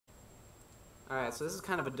Alright, so this is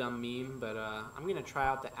kind of a dumb meme, but I'm going to try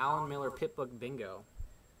out the Alan Miller Pit Book Bingo.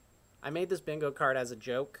 I made this bingo card as a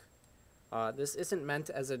joke. This isn't meant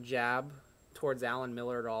as a jab towards Alan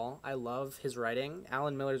Miller at all. I love his writing.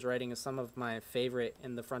 Alan Miller's writing is some of my favorite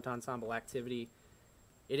in the front ensemble activity.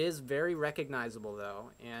 It is very recognizable,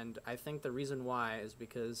 though, and I think the reason why is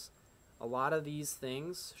because a lot of these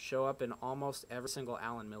things show up in almost every single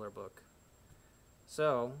Alan Miller book.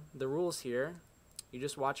 So, the rules here, you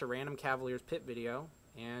just watch a random Cavaliers Pit video,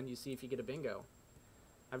 and you see if you get a bingo.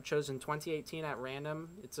 I've chosen 2018 at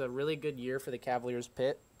random. It's a really good year for the Cavaliers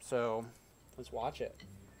Pit, so let's watch it.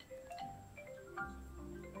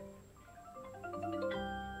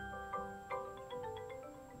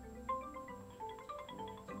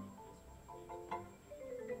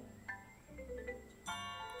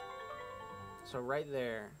 So right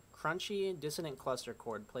there, crunchy, dissonant cluster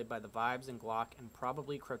chord played by the Vibes and Glock and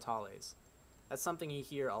probably Crotales. That's something you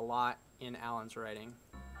hear a lot in Alan's writing.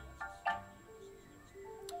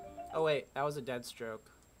 Oh wait, that was a dead stroke.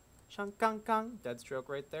 Shunk kong kong, dead stroke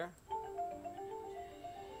right there.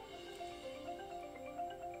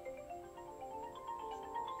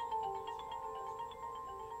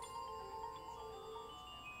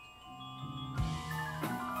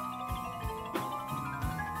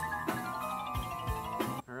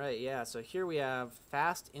 Alright, yeah, so here we have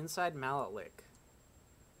fast inside mallet lick.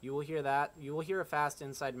 You will hear that. You will hear a fast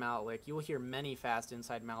inside mallet lick. You will hear many fast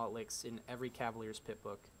inside mallet licks in every Cavaliers Pit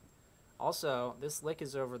book. Also, this lick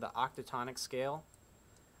is over the octatonic scale.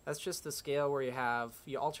 That's just the scale where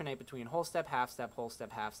you alternate between whole step, half step, whole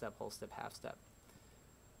step, half step, whole step, half step.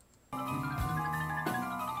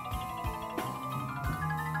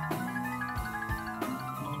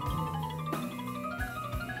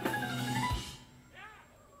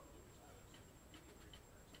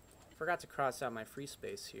 Forgot to cross out my free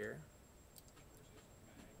space here.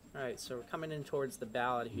 Alright, so we're coming in towards the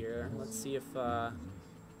ballad here. Let's see if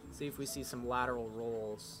we see some lateral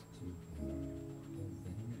rolls.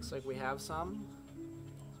 Looks like we have some.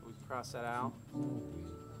 So we cross that out.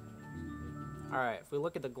 Alright, if we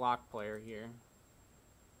look at the Glock player here,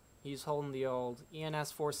 he's holding the old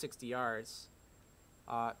ENS 460Rs.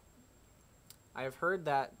 I have heard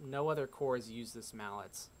that no other cores use this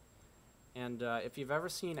mallet. And if you've ever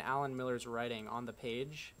seen Alan Miller's writing on the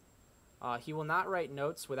page, he will not write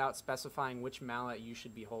notes without specifying which mallet you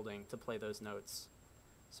should be holding to play those notes.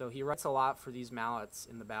 So he writes a lot for these mallets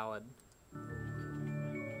in the ballad.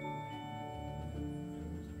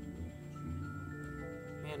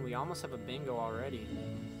 Man, we almost have a bingo already.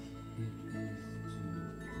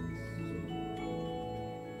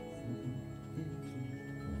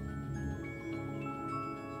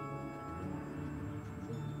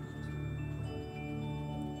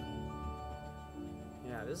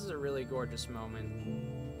 Yeah, this is a really gorgeous moment.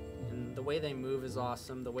 And the way they move is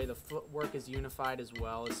awesome. The way the footwork is unified as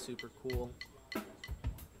well is super cool.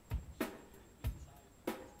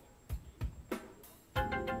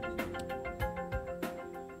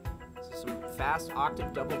 So some fast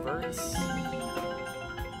octave double verts.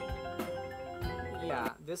 Yeah,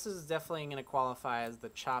 this is definitely going to qualify as the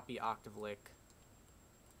choppy octave lick.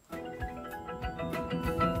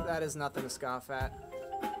 That is nothing to scoff at.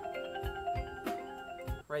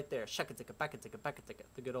 Right there, shaka-ticka, baka-ticka, baka-ticka.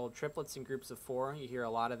 The good old triplets in groups of 4. You hear a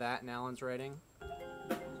lot of that in Alan's writing.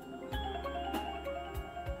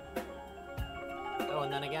 Oh,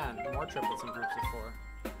 and then again, more triplets in groups of 4.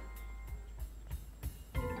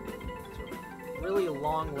 So really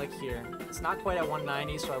long lick here. It's not quite at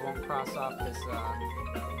 190, so I won't cross off this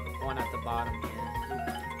one at the bottom here.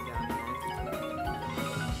 Down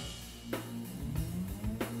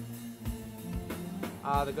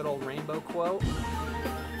here. The good old rainbow quote.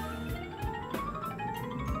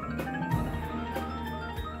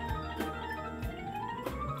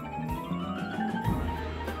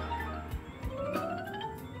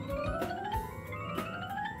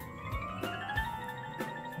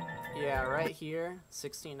 Yeah, right here,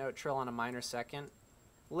 16-note trill on a minor second.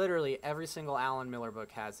 Literally every single Alan Miller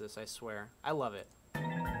book has this, I swear. I love it.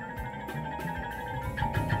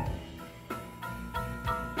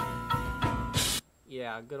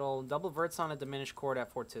 Yeah, good old double verts on a diminished chord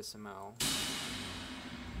at fortissimo.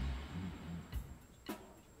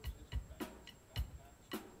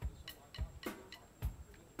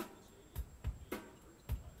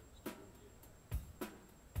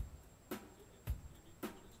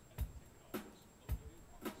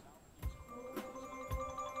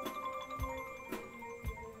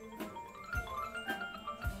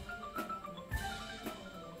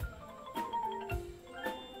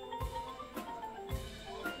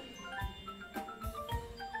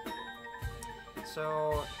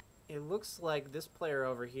 So it looks like this player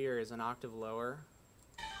over here is an octave lower,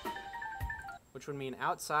 which would mean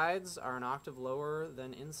outsides are an octave lower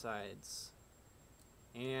than insides.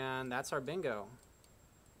 And that's our bingo.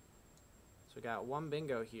 So we got one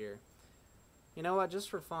bingo here. You know what, just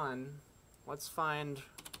for fun, let's find...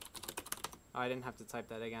 Oh, I didn't have to type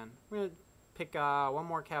that again. We're going to pick one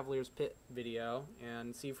more Cavaliers Pit video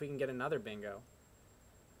and see if we can get another bingo.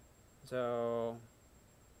 So,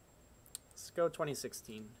 let's go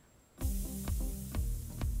 2016.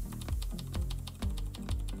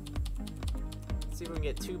 Let's see if we can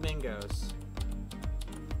get 2 bingos.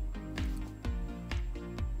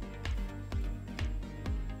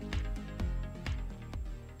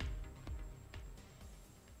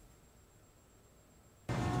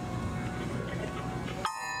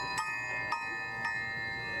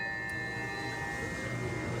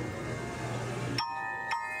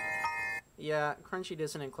 Yeah, crunchy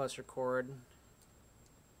dissonant cluster chord.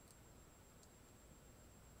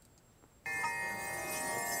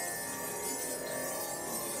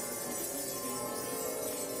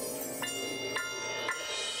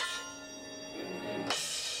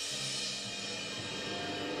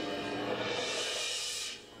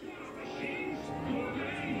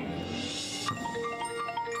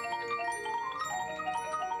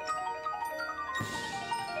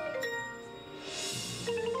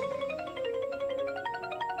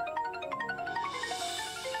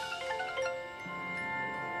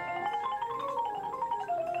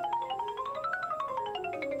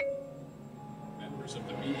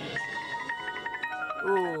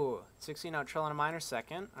 Ooh, 16-note trill in a minor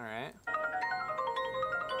second. All right.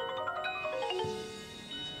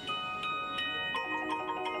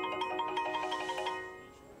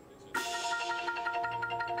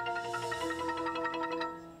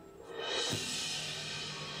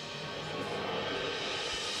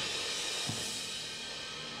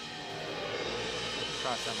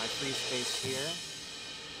 Cross out my free space here.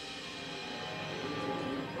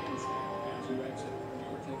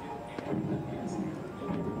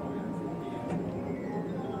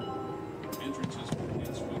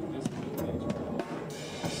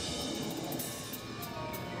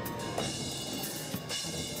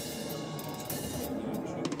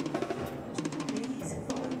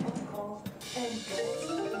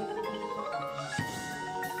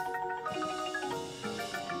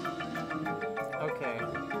 Okay,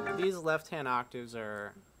 these left-hand octaves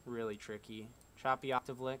are really tricky. Choppy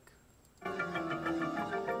octave lick.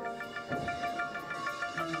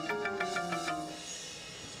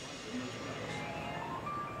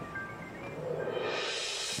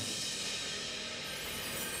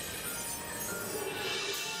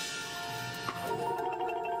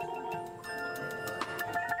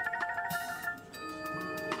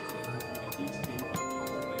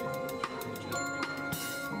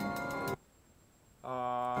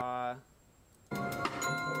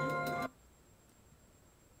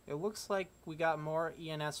 It looks like we got more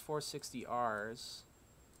ENS 460Rs.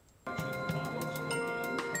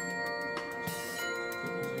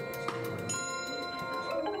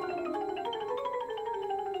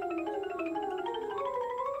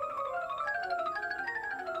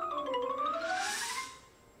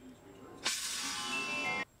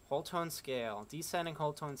 Whole tone scale, descending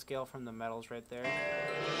whole tone scale from the metals right there. Can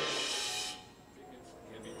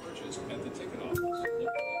be purchased at the ticket office.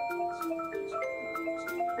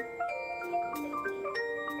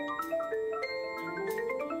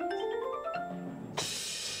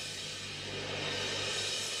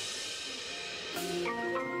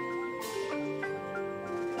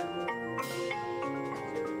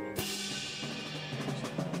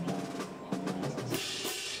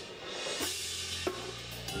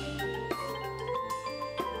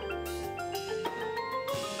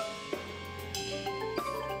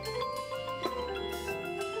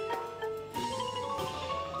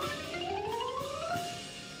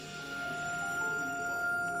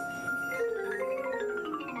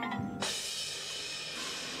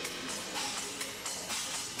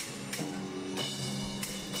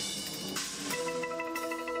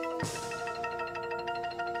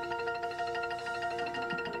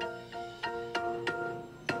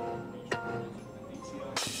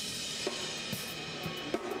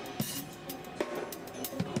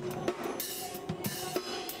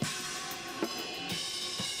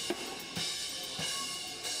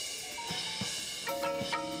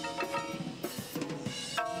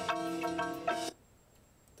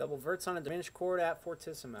 Double verts on a diminished chord at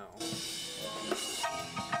fortissimo.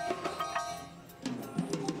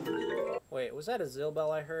 Wait, was that a Zill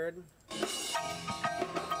bell I heard?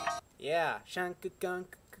 Yeah, shank-a-gong,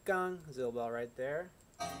 Zill bell right there.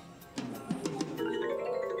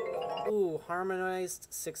 Ooh, harmonized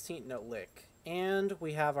 16th note lick. And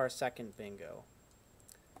we have our second bingo.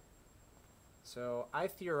 So I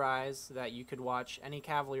theorize that you could watch any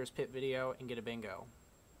Cavaliers Pit video and get a bingo.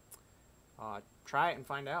 Try it and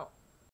find out.